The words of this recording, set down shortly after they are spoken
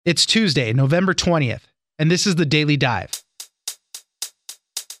It's Tuesday, November 20th, and this is the Daily Dive.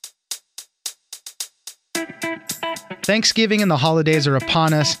 Thanksgiving and the holidays are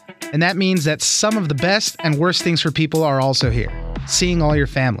upon us, and that means that some of the best and worst things for people are also here, seeing all your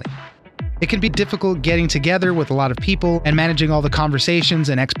family. It can be difficult getting together with a lot of people and managing all the conversations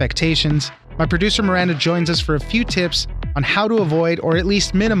and expectations. My producer Miranda joins us for a few tips on how to avoid or at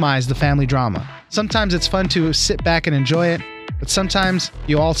least minimize the family drama. Sometimes it's fun to sit back and enjoy it, but sometimes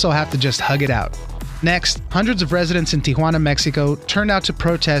you also have to just hug it out. Next, hundreds of residents in Tijuana, Mexico turned out to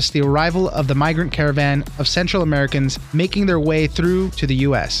protest the arrival of the migrant caravan of Central Americans making their way through to the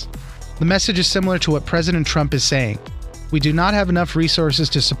U.S. The message is similar to what President Trump is saying. We do not have enough resources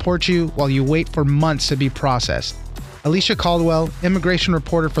to support you while you wait for months to be processed. Alicia Caldwell, immigration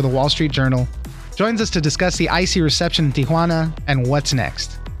reporter for the Wall Street Journal, joins us to discuss the icy reception in Tijuana and what's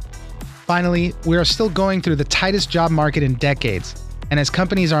next. Finally, we are still going through the tightest job market in decades, and as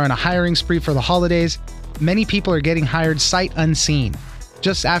companies are on a hiring spree for the holidays, many people are getting hired sight unseen,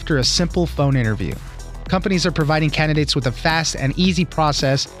 just after a simple phone interview. Companies are providing candidates with a fast and easy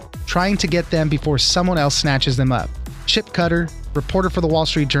process, trying to get them before someone else snatches them up. Chip Cutter, reporter for the Wall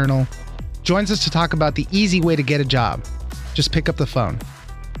Street Journal, joins us to talk about the easy way to get a job. Just pick up the phone.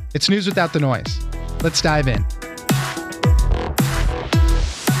 It's news without the noise. Let's dive in.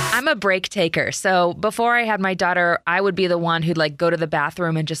 I'm a break taker. So before I had my daughter, I would be the one who'd go to the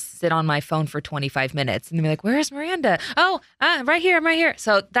bathroom and just sit on my phone for 25 minutes and be like, where's Miranda? Oh, right here, I'm right here.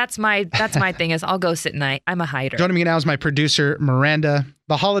 So that's my thing is I'll go sit and I'm a hider. Joining me now is my producer, Miranda.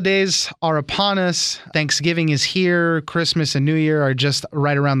 The holidays are upon us. Thanksgiving is here. Christmas and New Year are just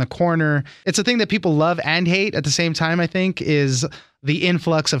right around the corner. It's a thing that people love and hate at the same time, I think, is the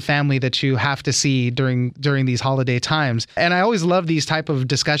influx of family that you have to see during these holiday times. And I always love these type of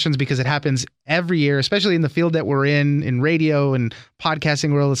discussions because it happens every year, especially in the field that we're in radio and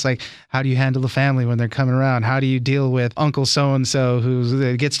podcasting world. It's like, how do you handle the family when they're coming around? How do you deal with Uncle so-and-so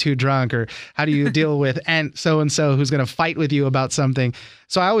who gets too drunk? Or how do you deal with Aunt so-and-so who's going to fight with you about something?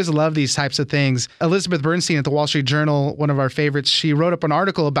 So I always love these types of things. Elizabeth Bernstein at the Wall Street Journal, one of our favorites, she wrote up an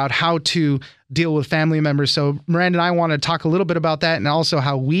article about how to deal with family members. So Miranda and I want to talk a little bit about that and also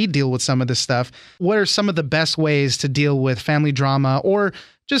how we deal with some of this stuff. What are some of the best ways to deal with family drama or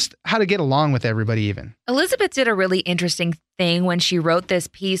just how to get along with everybody even? Elizabeth did a really interesting thing when she wrote this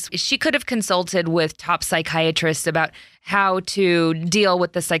piece. She could have consulted with top psychiatrists about how to deal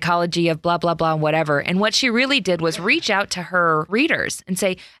with the psychology of blah, blah, blah, whatever. And what she really did was reach out to her readers and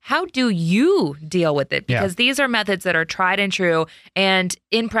say, how do you deal with it? Because these are methods that are tried and true and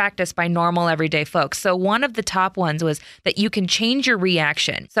in practice by normal everyday folks. So one of the top ones was that you can change your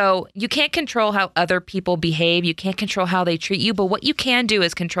reaction. So you can't control how other people behave. You can't control how they treat you. But what you can do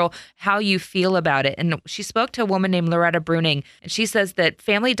is control how you feel about it. And she spoke to a woman named Loretta Bruning, and she says that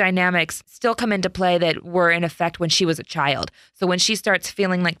family dynamics still come into play that were in effect when she was a child. So when she starts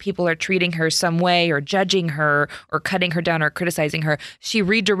feeling like people are treating her some way or judging her or cutting her down or criticizing her, she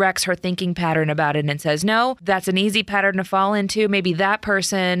redirects her thinking pattern about it and says, no, that's an easy pattern to fall into. Maybe that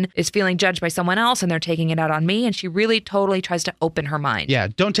person is feeling judged by someone else and they're taking it out on me. And she really totally tries to open her mind. Yeah,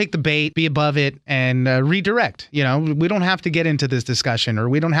 don't take the bait, be above it, and redirect. You know, we don't have to get into this discussion or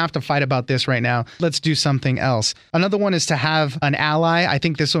we don't have to fight about this right now. Let's do something else. Another one is to have an ally. I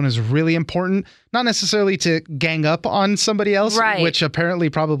think this one is really important. Not necessarily to gang up on somebody else, right, which apparently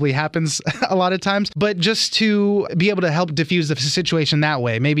probably happens a lot of times, but just to be able to help diffuse the situation that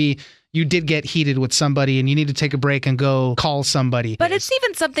way. Maybe you did get heated with somebody and you need to take a break and go call somebody. But it's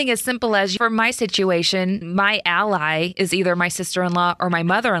even something as simple as, for my situation, my ally is either my sister-in-law or my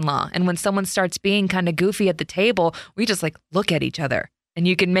mother-in-law. And when someone starts being kind of goofy at the table, we just look at each other. And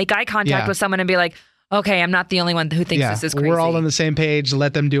you can make eye contact with someone and be like, okay, I'm not the only one who thinks this is crazy. We're all on the same page.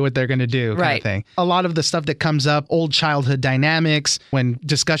 Let them do what they're going to do, kind of thing. A lot of the stuff that comes up, old childhood dynamics, when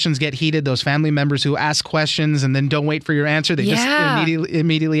discussions get heated, those family members who ask questions and then don't wait for your answer, they just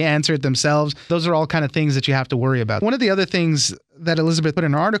immediately answer it themselves. Those are all kind of things that you have to worry about. One of the other things that Elizabeth put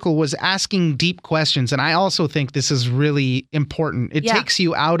in her article was asking deep questions. And I also think this is really important. It takes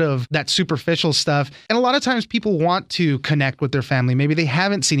you out of that superficial stuff. And a lot of times people want to connect with their family. Maybe they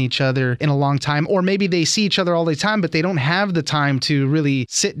haven't seen each other in a long time, or maybe they see each other all the time, but they don't have the time to really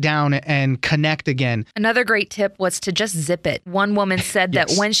sit down and connect again. Another great tip was to just zip it. One woman said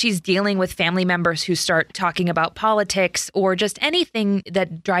that when she's dealing with family members who start talking about politics or just anything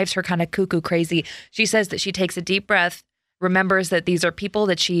that drives her kind of cuckoo crazy, she says that she takes a deep breath, remembers that these are people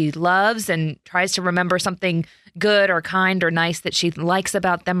that she loves and tries to remember something good or kind or nice that she likes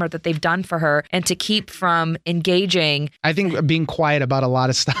about them or that they've done for her, and to keep from engaging. I think being quiet about a lot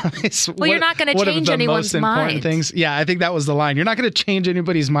of stuff is you're not going to change anyone's mind. Things. Yeah, I think that was the line. You're not going to change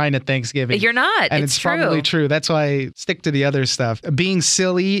anybody's mind at Thanksgiving. You're not. And it's probably true. That's why I stick to the other stuff. Being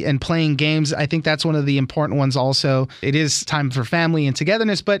silly and playing games, I think that's one of the important ones also. It is time for family and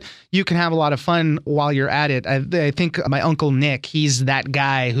togetherness, but you can have a lot of fun while you're at it. I think my Uncle Nick, he's that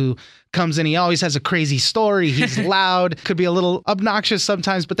guy who comes in, he always has a crazy story. He's loud, could be a little obnoxious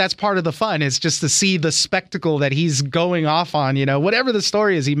sometimes, but that's part of the fun. It's just to see the spectacle that he's going off on, whatever the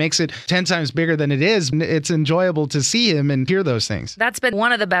story is, he makes it 10 times bigger than it is. It's enjoyable to see him and hear those things. That's been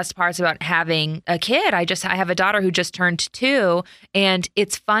one of the best parts about having a kid. I have a daughter who just turned 2, and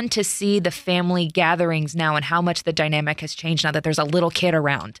it's fun to see the family gatherings now and how much the dynamic has changed now that there's a little kid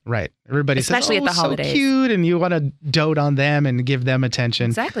around. Right. Everybody especially says, at the holidays. So cute, and you want to dote on them and give them attention.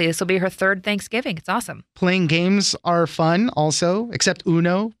 Exactly. This will be her 3rd Thanksgiving. It's awesome. Playing games are fun also, except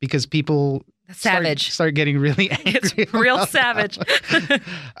Uno, because people start getting really angry. It's real savage.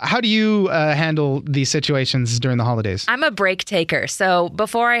 How do you handle these situations during the holidays? I'm a break taker. So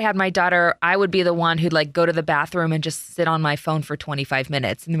before I had my daughter, I would be the one who'd go to the bathroom and just sit on my phone for 25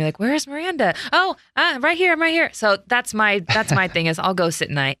 minutes and be like, "Where's Miranda? Oh, right here, I'm right here." So that's my thing is I'll go sit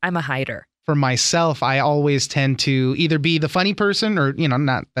and I'm a hider. For myself, I always tend to either be the funny person or,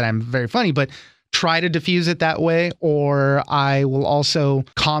 not that I'm very funny, but try to diffuse it that way, or I will also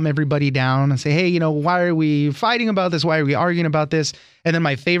calm everybody down and say, hey, why are we fighting about this? Why are we arguing about this? And then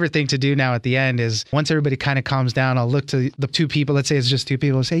my favorite thing to do now at the end is once everybody kind of calms down, I'll look to the 2 people, let's say it's just 2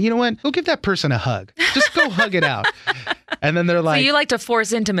 people, and say, you know what? Go give that person a hug. Just go hug it out. And then they're like... So you like to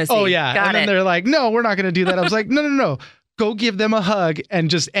force intimacy. Oh, yeah. Got and then they're like, no, we're not going to do that. I was like, no. Go give them a hug and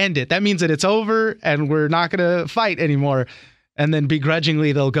just end it. That means that it's over and we're not going to fight anymore. And then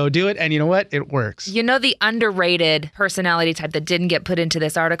begrudgingly, they'll go do it. And you know what? It works. The underrated personality type that didn't get put into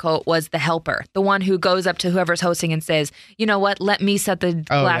this article was the helper. The one who goes up to whoever's hosting and says, you know what? Let me set the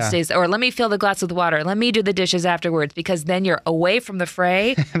glasses or let me fill the glass with water. Let me do the dishes afterwards, because then you're away from the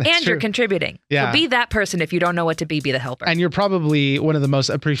fray and true. You're contributing. Yeah. So be that person if you don't know what to be the helper. And you're probably one of the most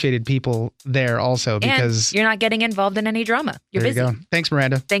appreciated people there also, because and you're not getting involved in any drama. You're busy. You go. Thanks,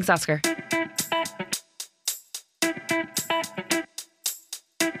 Miranda. Thanks, Oscar.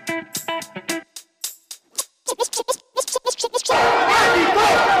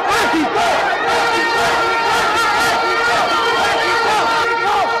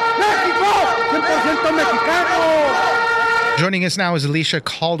 Joining us now is Alicia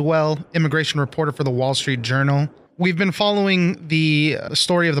Caldwell, immigration reporter for the Wall Street Journal. We've been following the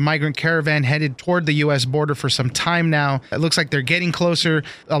story of the migrant caravan headed toward the U.S. border for some time now. It looks like they're getting closer.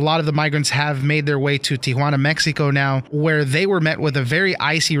 A lot of the migrants have made their way to Tijuana, Mexico now, where they were met with a very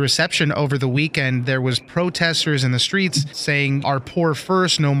icy reception over the weekend. There was protesters in the streets saying, "Our poor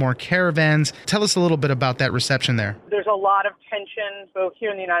first, no more caravans." Tell us a little bit about that reception there. There's a lot of tension both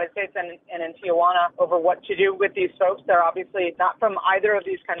here in the United States and in Tijuana over what to do with these folks. They're obviously not from either of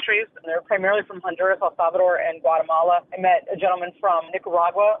these countries. They're primarily from Honduras, El Salvador, and Guatemala. I met a gentleman from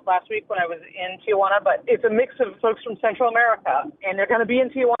Nicaragua last week when I was in Tijuana, but it's a mix of folks from Central America, and they're going to be in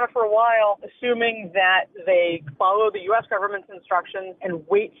Tijuana for a while, assuming that they follow the U.S. government's instructions and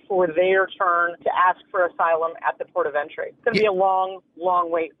wait for their turn to ask for asylum at the port of entry. It's going to be a long,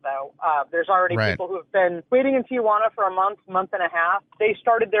 long wait, though. There's already people who have been waiting in Tijuana for a month and a half. They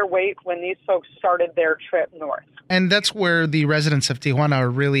started their wait when these folks started their trip north. And that's where the residents of Tijuana are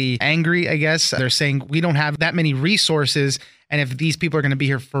really angry, I guess. They're saying we don't have that many resources. And if these people are going to be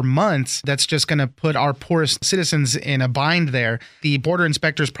here for months, that's just going to put our poorest citizens in a bind there. The border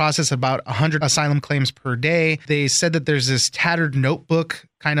inspectors process about 100 asylum claims per day. They said that there's this tattered notebook,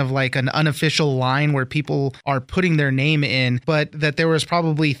 kind of like an unofficial line where people are putting their name in, but that there was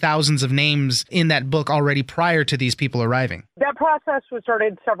probably thousands of names in that book already prior to these people arriving. That process was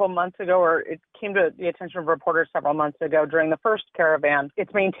started several months ago, or it came to the attention of reporters several months ago during the first caravan.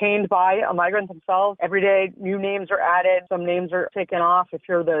 It's maintained by a migrant themselves. Every day, new names are added. Some names are taken off. If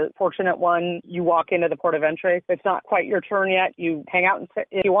you're the fortunate one, you walk into the port of entry. If it's not quite your turn yet, you hang out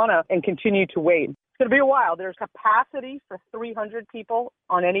in Tijuana and continue to wait. It's going to be a while. There's capacity for 300 people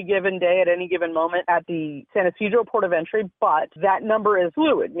on any given day at any given moment at the San Ysidro port of entry, but that number is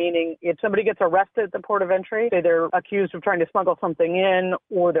fluid, meaning if somebody gets arrested at the port of entry, say they're accused of trying to smuggle something in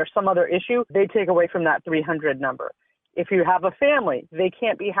or there's some other issue, they take away from that 300 number. If you have a family, they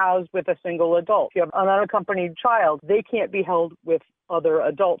can't be housed with a single adult. If you have an unaccompanied child, they can't be held with other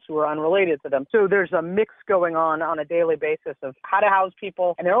adults who are unrelated to them. So there's a mix going on a daily basis of how to house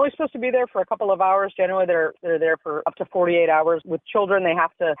people. And they're only supposed to be there for a couple of hours. Generally, they're there for up to 48 hours. With children, they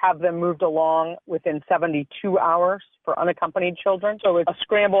have to have them moved along within 72 hours for unaccompanied children. So it's a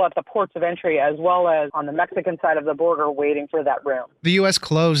scramble at the ports of entry as well as on the Mexican side of the border waiting for that room. The U.S.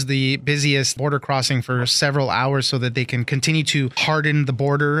 closed the busiest border crossing for several hours so that they can continue to harden the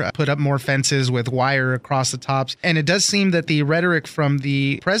border, put up more fences with wire across the tops. And it does seem that the rhetoric from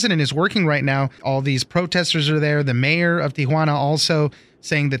the president is working right now. All these protesters are there. The mayor of Tijuana also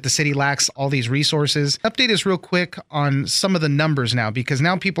saying that the city lacks all these resources. Update us real quick on some of the numbers now, because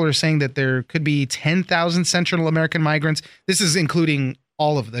now people are saying that there could be 10,000 Central American migrants. This is including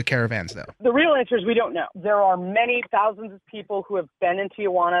all of the caravans, though? The real answer is we don't know. There are many thousands of people who have been in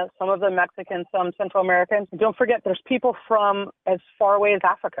Tijuana, some of them Mexicans, some Central Americans. And don't forget, there's people from as far away as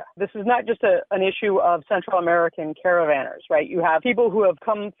Africa. This is not just an issue of Central American caravanners, right? You have people who have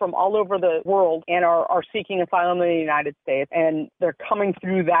come from all over the world and are seeking asylum in the United States, and they're coming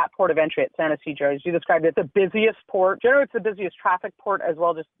through that port of entry at San Ysidro. As you described, it's the busiest port. Generally, it's the busiest traffic port as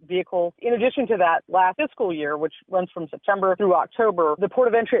well, just vehicles. In addition to that, last fiscal year, which runs from September through October, the port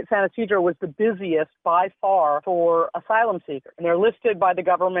of entry at San Ysidro was the busiest by far for asylum seekers. And they're listed by the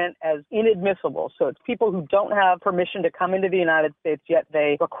government as inadmissible. So it's people who don't have permission to come into the United States, yet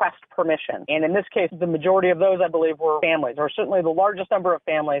they request permission. And in this case, the majority of those, I believe, were families, or certainly the largest number of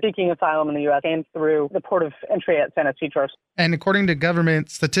families seeking asylum in the U.S. came through the port of entry at San Ysidro. And according to government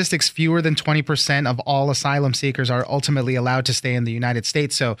statistics, fewer than 20% of all asylum seekers are ultimately allowed to stay in the United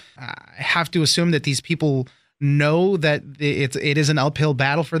States. So I have to assume that these people know that it is an uphill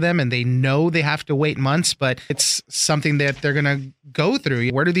battle for them, and they know they have to wait months, but it's something that they're going to go through.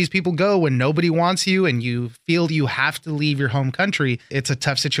 Where do these people go when nobody wants you and you feel you have to leave your home country? It's a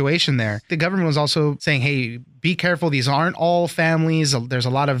tough situation there. The government was also saying, hey, be careful. These aren't all families. There's a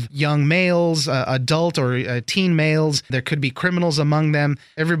lot of young males, adult or teen males. There could be criminals among them.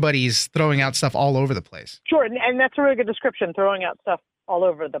 Everybody's throwing out stuff all over the place. Sure. And that's a really good description, throwing out stuff all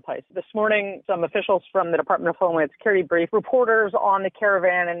over the place. This morning, some officials from the Department of Homeland Security briefed reporters on the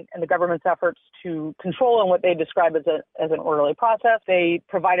caravan and the government's efforts to control and what they describe as an orderly process. They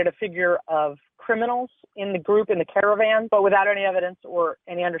provided a figure of criminals in the group, in the caravan, but without any evidence or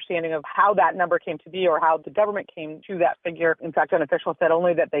any understanding of how that number came to be or how the government came to that figure. In fact, an official said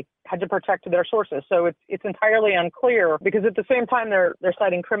only that they had to protect their sources. So it's entirely unclear, because at the same time they're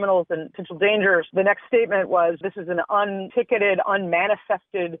citing criminals and potential dangers. The next statement was, this is an unticketed,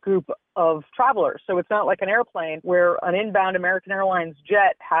 unmanifested group of travelers. So it's not like an airplane where an inbound American Airlines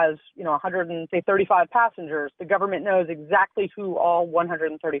jet has, 135 passengers. The government knows exactly who all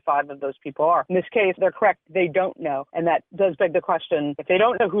 135 of those people are. In this case, they're correct. They don't know. And that does beg the question, if they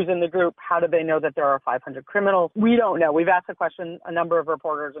don't know who's in the group, how do they know that there are 500 criminals? We don't know. We've asked the question. A number of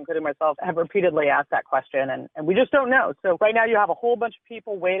reporters, including myself, have repeatedly asked that question, and we just don't know. So right now you have a whole bunch of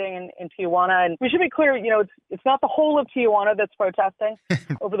people waiting in Tijuana. And we should be clear, it's not the whole of Tijuana that's protesting.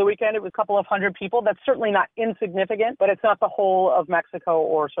 Over the weekend, it was a couple of hundred people. That's certainly not insignificant, but it's not the whole of Mexico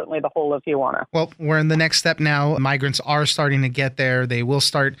or certainly the whole of Tijuana. Well, we're in the next step now. Migrants are starting to get there. They will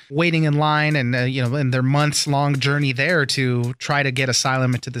start waiting in line and, in their months-long journey there to try to get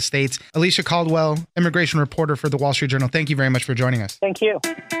asylum into the States. Alicia Caldwell, immigration reporter for the Wall Street Journal, thank you very much for joining us. Thank you.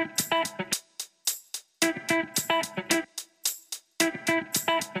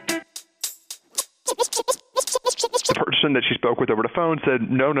 The person that she spoke with over the phone said,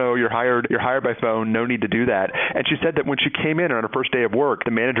 no, you're hired by phone, no need to do that. And she said that when she came in on her first day of work,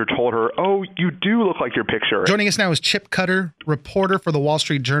 the manager told her, oh, you do look like your picture. Joining us now is Chip Cutter, reporter for the Wall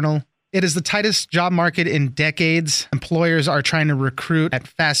Street Journal. It is the tightest job market in decades. Employers are trying to recruit at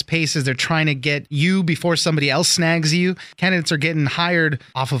fast paces. They're trying to get you before somebody else snags you. Candidates are getting hired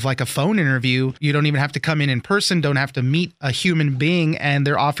off of like a phone interview. You don't even have to come in person, don't have to meet a human being, and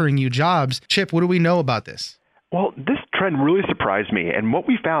they're offering you jobs. Chip, what do we know about this? Well, this trend really surprised me. And what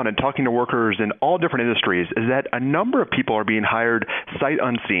we found in talking to workers in all different industries is that a number of people are being hired sight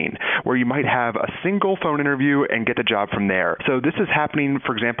unseen, where you might have a single phone interview and get the job from there. So this is happening,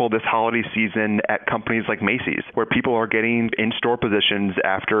 for example, this holiday season at companies like Macy's, where people are getting in-store positions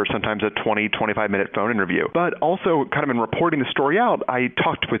after sometimes a 20, 25-minute phone interview. But also, kind of in reporting the story out, I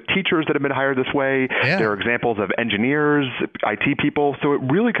talked with teachers that have been hired this way. Yeah. There are examples of engineers, IT people. So it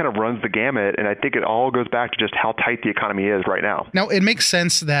really kind of runs the gamut. And I think it all goes back to just how tight the economy economy is right now. Now, it makes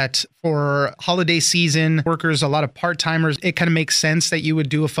sense that for holiday season workers, a lot of part-timers, it kind of makes sense that you would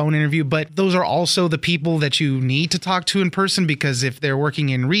do a phone interview, but those are also the people that you need to talk to in person, because if they're working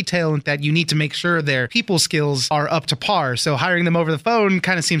in retail, that you need to make sure their people skills are up to par. So hiring them over the phone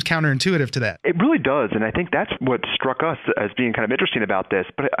kind of seems counterintuitive to that. It really does. And I think that's what struck us as being kind of interesting about this.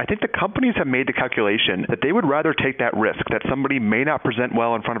 But I think the companies have made the calculation that they would rather take that risk, that somebody may not present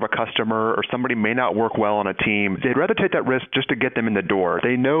well in front of a customer or somebody may not work well on a team. They'd rather take that risk just to get them in the door.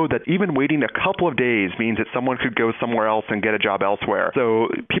 They know that even waiting a couple of days means that someone could go somewhere else and get a job elsewhere. So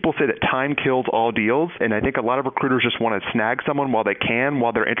people say that time kills all deals. And I think a lot of recruiters just want to snag someone while they can,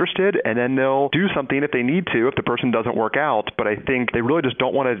 while they're interested, and then they'll do something if they need to if the person doesn't work out. But I think they really just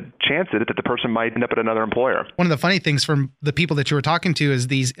don't want to chance it that the person might end up at another employer. One of the funny things from the people that you were talking to is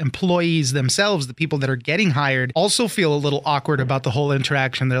these employees themselves, the people that are getting hired, also feel a little awkward about the whole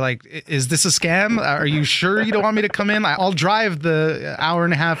interaction. They're like, is this a scam? Are you sure you don't want me to come in? I'll drive the hour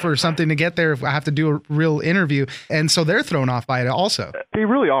and a half or something to get there if I have to do a real interview. And so they're thrown off by it also. They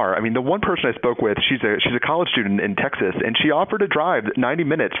really are. I mean, the one person I spoke with, she's a college student in Texas, and she offered to drive 90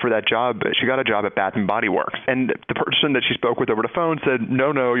 minutes for that job. She got a job at Bath & Body Works. And the person that she spoke with over the phone said,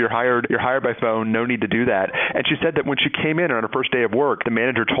 no, you're hired by phone. No need to do that. And she said that when she came in on her first day of work, the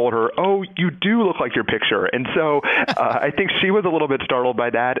manager told her, oh, you do look like your picture. And so I think she was a little bit startled by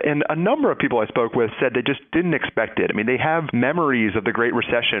that. And a number of people I spoke with said they just didn't expect it. I mean, they have memories of the Great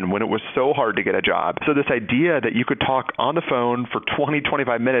Recession when it was so hard to get a job. So this idea that you could talk on the phone for 20,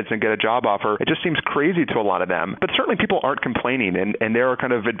 25 minutes and get a job offer, it just seems crazy to a lot of them. But certainly people aren't complaining, and there are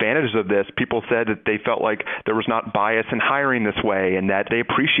kind of advantages of this. People said that they felt like there was not bias in hiring this way and that they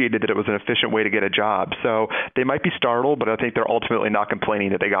appreciated that it was an efficient way to get a job. So they might be startled, but I think they're ultimately not complaining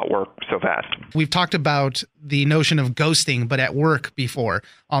that they got work so fast. We've talked about the notion of ghosting, but at work before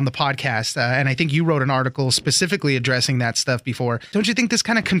on the podcast. And I think you wrote an article specifically addressing that stuff before. Don't you think this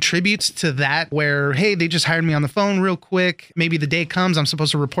kind of contributes to that where, hey, they just hired me on the phone real quick. Maybe the day comes, I'm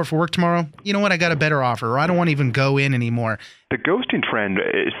supposed to report for work tomorrow. You know what? I got a better offer, or I don't want to even go in anymore. The ghosting trend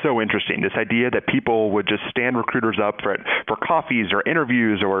is so interesting. This idea that people would just stand recruiters up for coffees or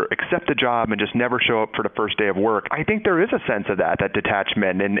interviews or accept a job and just never show up for the first day of work. I think there is a sense of that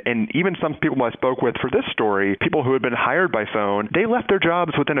detachment. And even some people I spoke with for this story, people who had been hired by phone, they left their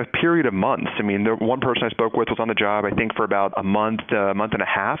jobs within a period of months. I mean, the one person I spoke with was on the job, I think, for about a month and a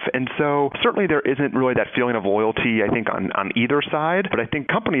half. And so certainly there isn't really that feeling of loyalty, I think, on either side. But I think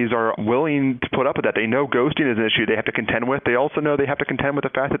companies are willing to put up with that. They know ghosting is an issue they have to contend with. They also know they have to contend with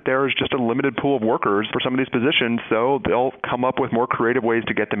the fact that there is just a limited pool of workers for some of these positions, so they'll come up with more creative ways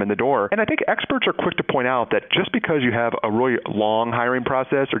to get them in the door. And I think experts are quick to point out that just because you have a really long hiring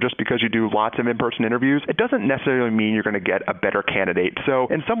process or just because you do lots of in-person interviews, it doesn't necessarily mean you're going to get a better candidate. So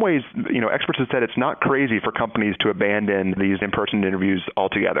in some ways, experts have said it's not crazy for companies to abandon these in-person interviews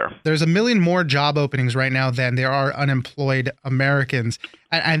altogether. There's a million more job openings right now than there are unemployed Americans.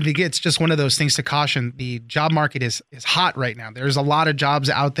 I think it's just one of those things to caution. The job market is hot right now. There's a lot of jobs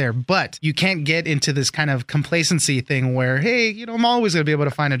out there, but you can't get into this kind of complacency thing where, hey, I'm always going to be able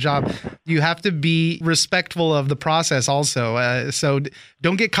to find a job. You have to be respectful of the process also. So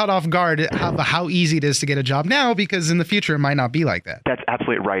don't get caught off guard how easy it is to get a job now, because in the future it might not be like that. That's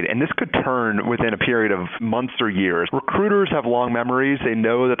absolutely right. And this could turn within a period of months or years. Recruiters have long memories. They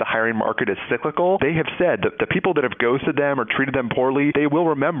know that the hiring market is cyclical. They have said that the people that have ghosted them or treated them poorly, they will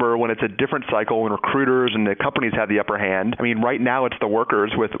remember when it's a different cycle, when recruiters and the companies have the upper hand. I mean, right now it's the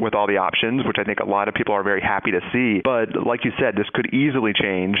workers with all the options, which I think a lot of people are very happy to see. But like you said, this could easily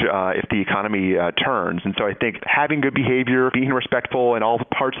change if the economy turns. And so I think having good behavior, being respectful in all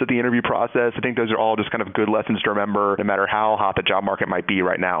parts of the interview process, I think those are all just kind of good lessons to remember no matter how hot the job market might be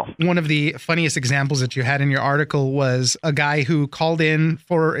right now. One of the funniest examples that you had in your article was a guy who called in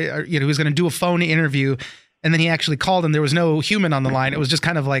for, he was going to do a phone interview. And then he actually called and there was no human on the line. It was just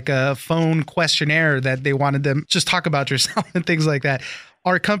kind of like a phone questionnaire that they wanted them just talk about yourself and things like that.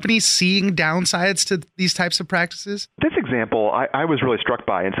 Are companies seeing downsides to these types of practices? This example, I was really struck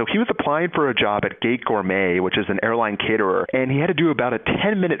by. And so he was applying for a job at Gate Gourmet, which is an airline caterer, and he had to do about a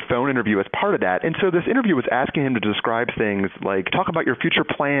 10-minute phone interview as part of that. And so this interview was asking him to describe things like talk about your future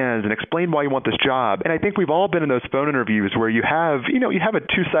plans and explain why you want this job. And I think we've all been in those phone interviews where you have a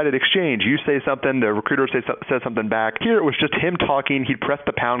two-sided exchange. You say something, the recruiter says something back. Here it was just him talking. He'd press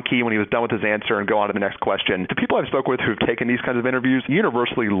the pound key when he was done with his answer and go on to the next question. The people I've spoken with who've taken these kinds of interviews, universally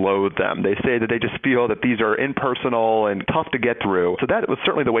universally loathe them. They say that they just feel that these are impersonal and tough to get through. So that was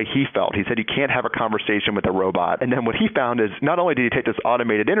certainly the way he felt. He said you can't have a conversation with a robot. And then what he found is not only did he take this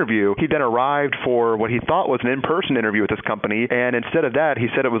automated interview, he then arrived for what he thought was an in-person interview with this company. And instead of that, he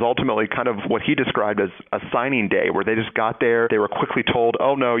said it was ultimately kind of what he described as a signing day, where they just got there, they were quickly told,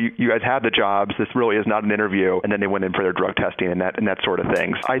 oh no, you guys have the jobs, this really is not an interview, and then they went in for their drug testing and that sort of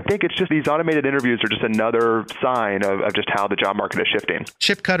things. I think it's just these automated interviews are just another sign of just how the job market is shifting.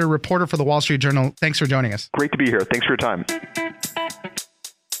 Chip Cutter, reporter for the Wall Street Journal, thanks for joining us. Great to be here. Thanks for your time.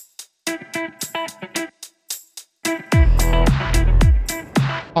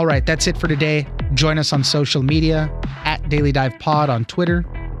 All right, that's it for today. Join us on social media at Daily Dive Pod on Twitter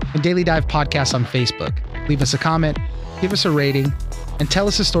and Daily Dive Podcast on Facebook. Leave us a comment, give us a rating, and tell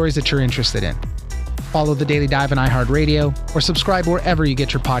us the stories that you're interested in. Follow The Daily Dive on iHeartRadio or subscribe wherever you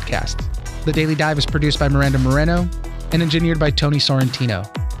get your podcasts. The Daily Dive is produced by Miranda Moreno and engineered by Tony Sorrentino.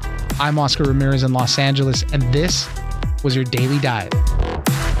 I'm Oscar Ramirez in Los Angeles, and this was your Daily Dive.